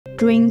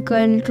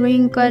Twinkle,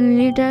 twinkle,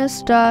 little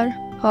star,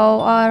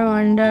 how I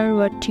wonder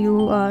what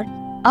you are.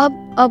 Up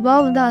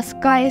above the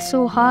sky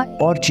so high.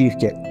 और चीख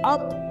के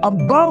up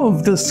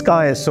above the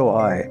sky so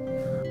high.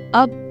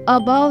 Up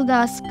above the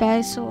sky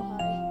so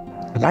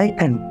high.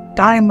 Like a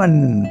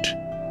diamond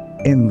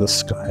in the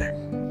sky.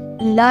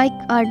 Like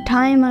a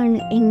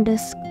diamond in the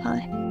sky.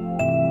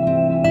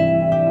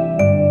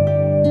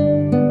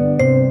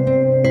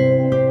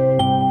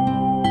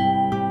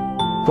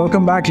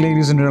 Welcome back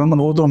ladies and gentleman.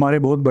 वो तो हमारे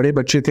बहुत बड़े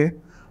बच्चे थे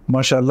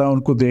माशाल्लाह,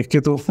 उनको देख के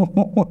तो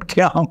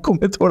उनके आंखों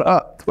में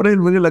थोड़े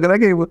मुझे लग रहा है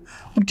कि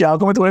उनकी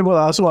आंखों में थोड़े बहुत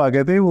आंसू आ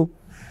गए थे वो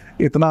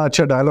इतना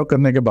अच्छा डायलॉग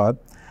करने के बाद।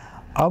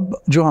 अब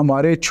जो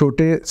हमारे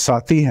छोटे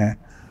साथी हैं,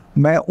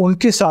 मैं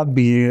उनके साथ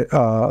भी ये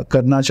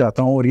करना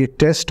चाहता हूँ और ये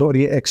टेस्ट और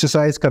ये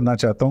एक्सरसाइज करना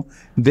चाहता हूँ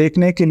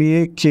देखने के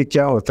लिए कि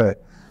क्या होता है।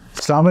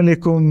 अस्सलाम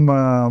वालेकुम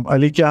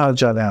अली, क्या हाल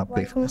चाल है आपके?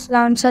 वालेकुम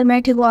सलाम सर,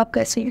 मैं ठीक हूँ, आप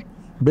कैसे हैं?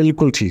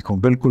 बिल्कुल ठीक हूँ,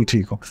 बिल्कुल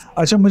ठीक हूँ।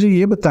 अच्छा, मुझे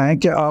ये बताएं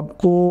कि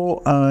आपको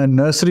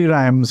नर्सरी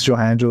राइम्स जो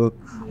हैं जो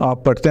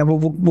आप पढ़ते हैं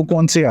वो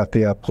कौन से आते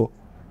हैं आपको?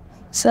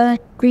 Sir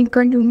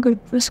twinkle twinkle.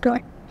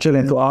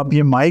 चलें, तो आप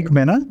ये माइक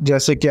में ना,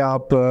 जैसे कि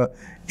आप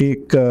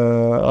एक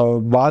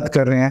बात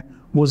कर रहे हैं,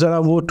 वो ज़रा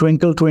वो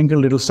ट्विंकल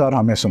ट्विंकल लिटिल स्टार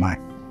हमें सुनाएं।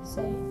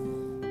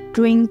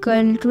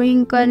 Twinkle,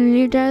 twinkle,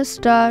 little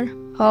star,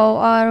 how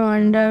I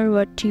wonder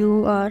what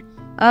you are.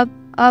 Up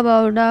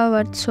above the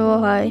world so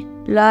high,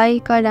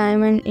 like a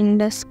diamond in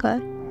the sky.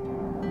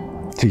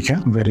 ठीक है,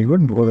 वेरी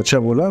गुड, बहुत अच्छा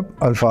बोला।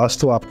 अल्फाज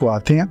तो आपको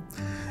आते हैं,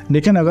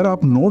 लेकिन अगर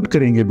आप नोट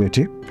करेंगे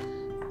बेटे,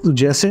 तो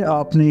जैसे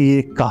आपने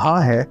ये कहा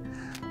है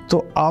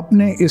तो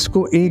आपने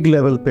इसको एक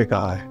लेवल पे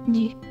कहा है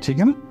जी, ठीक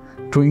है ना?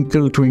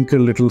 Twinkle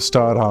twinkle little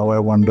star how I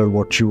wonder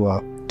what you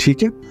are.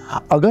 ठीक है,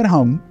 अगर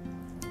हम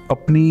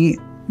अपनी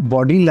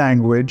बॉडी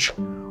लैंग्वेज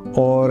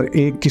और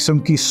एक किस्म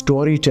की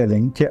स्टोरी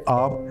टेलिंग कि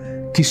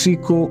आप किसी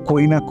को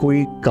कोई ना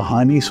कोई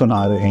कहानी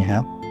सुना रहे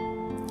हैं,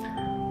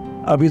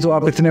 अभी तो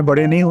आप इतने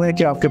बड़े नहीं हुए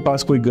कि आपके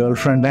पास कोई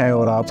गर्लफ्रेंड है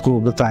और आपको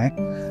बताएं,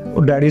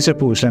 और डैडी से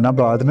पूछ लेना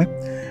बाद में,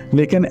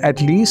 लेकिन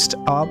एटलीस्ट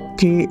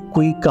आपकी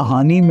कोई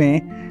कहानी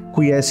में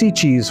कोई ऐसी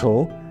चीज़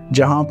हो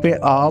जहाँ पे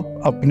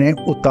आप अपने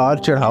उतार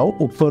चढ़ाव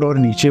ऊपर और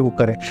नीचे वो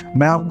करें।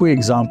 मैं आपको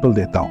एग्जांपल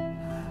देता हूँ।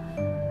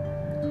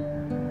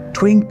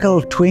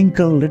 ट्विंकल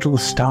ट्विंकल लिटिल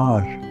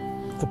स्टार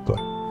ऊपर,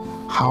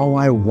 how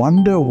I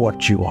wonder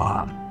what you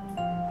are,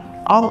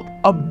 up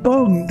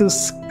above the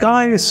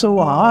sky so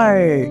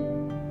high,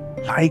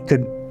 like a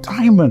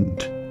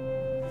diamond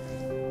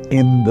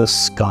in the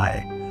sky.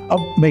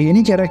 अब मैं ये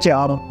नहीं कह रहा कि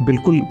आप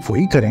बिल्कुल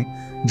वही करें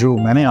जो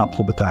मैंने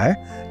आपको बताया,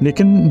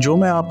 लेकिन जो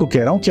मैं आपको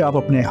कह रहा हूँ कि आप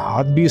अपने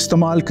हाथ भी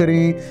इस्तेमाल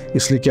करें,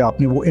 इसलिए कि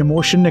आपने वो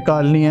इमोशन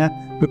निकालनी है,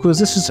 because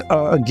this is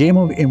a game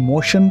of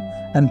emotion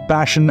and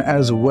passion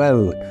as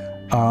well.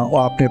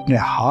 आपने अपने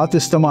हाथ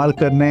इस्तेमाल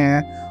करने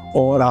हैं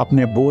और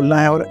आपने बोलना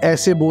है, और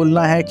ऐसे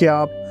बोलना है कि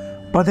आप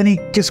पता नहीं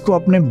किसको,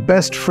 अपने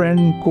बेस्ट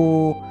फ्रेंड को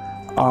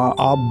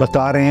आप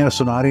बता रहे हैं और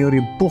सुना रहे हैं, और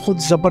ये बहुत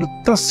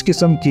ज़बरदस्त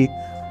किस्म की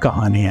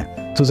कहानी है।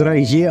 तो ज़रा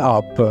ये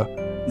आप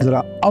ज़रा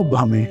अब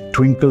हमें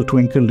ट्विंकल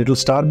ट्विंकल लिटिल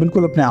स्टार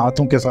बिल्कुल अपने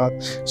हाथों के साथ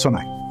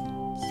सुनाएं।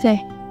 Say,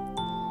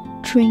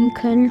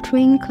 twinkle,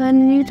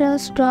 twinkle, little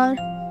star,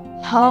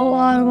 how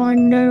I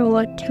wonder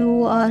what you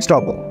are.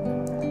 Stop.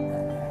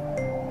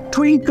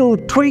 Twinkle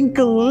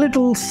twinkle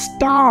little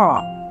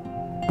star.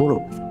 बोलो।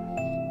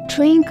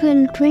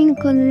 Twinkle,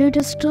 twinkle,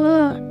 little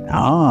star.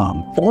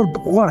 हाँ,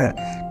 और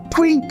है।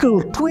 Twinkle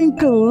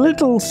twinkle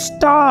little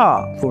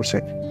star. Four से।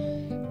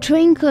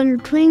 Twinkle,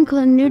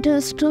 twinkle,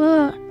 little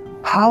star,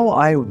 How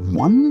I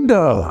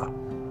wonder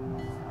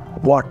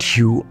what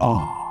you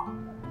are.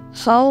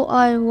 how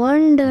I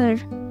wonder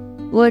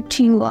what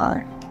you are.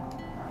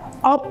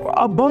 Up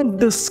above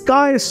the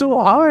sky so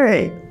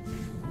high.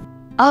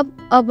 Up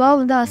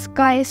above the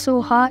sky so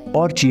high.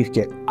 और चीख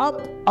के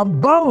up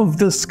above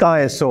the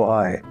sky so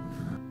high.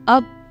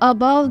 Up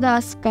above the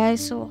sky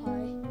so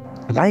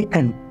high. Like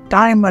a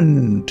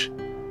diamond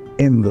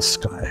in the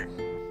sky.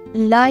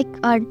 Like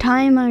a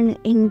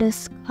diamond in the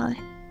sky.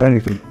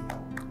 Very good.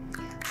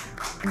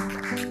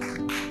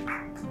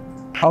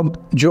 अब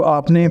जो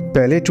आपने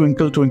पहले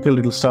twinkle twinkle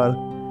little star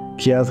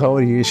किया था,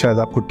 और ये शायद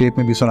आपको टेप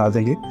में भी सुना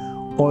देंगे,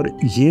 और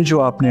ये जो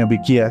आपने अभी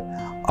किया है,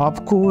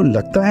 आपको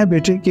लगता है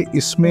बेटे कि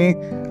इसमें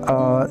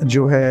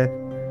जो है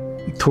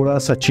थोड़ा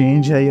सा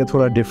चेंज है या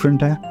थोड़ा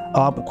डिफरेंट है?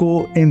 आपको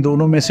इन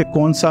दोनों में से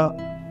कौन सा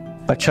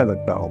अच्छा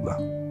लगता होगा?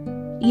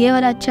 ये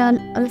वाला अच्छा,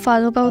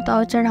 अल्फाजों का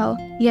उतार चढ़ाव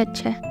ये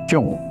अच्छा है।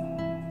 क्यों?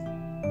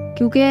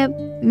 क्योंकि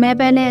मैं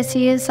पहले ऐसे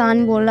ही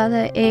आसान बोल रहा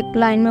था, एक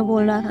लाइन में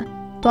बोल रहा था,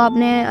 तो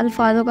आपने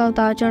अल्फाजों का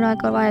उतार चढ़ाव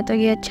करवाया तो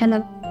ये अच्छा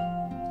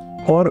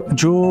लगा। और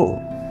जो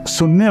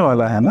सुनने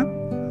वाला है ना,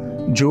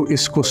 जो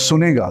इसको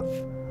सुनेगा,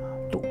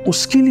 तो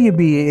उसके लिए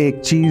भी ये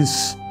एक चीज़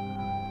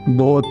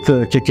बहुत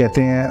क्या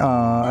कहते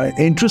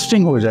हैं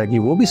इंटरेस्टिंग हो जाएगी।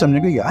 वो भी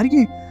समझेगा यार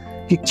ये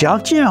क्या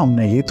किया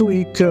हमने, ये तो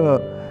एक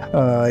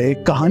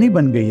कहानी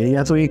बन गई है,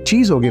 या तो एक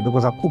चीज़ हो गई।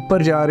 बिकॉज आप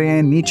ऊपर जा रहे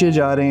हैं, नीचे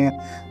जा रहे हैं,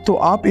 तो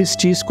आप इस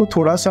चीज़ को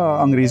थोड़ा सा,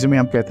 अंग्रेज़ी में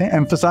हम कहते हैं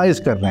एम्फसाइज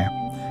कर रहे हैं,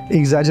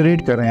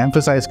 एग्जैजरेट कर रहे हैं,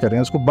 एम्फसाइज कर रहे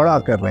हैं, उसको बड़ा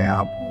कर रहे हैं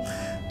आप।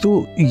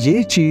 तो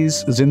ये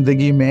चीज़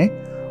ज़िंदगी में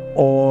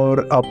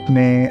और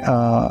अपने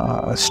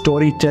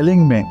स्टोरी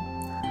टेलिंग में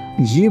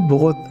ये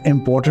बहुत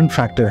इम्पोर्टेंट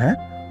फैक्टर है,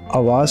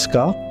 आवाज़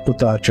का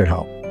उतार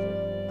चढ़ाव।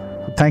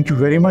 थैंक यू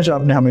वेरी मच,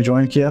 आपने हमें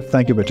ज्वाइन किया।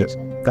 थैंक यू बेटे,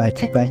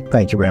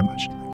 थैंक यू वेरी मच।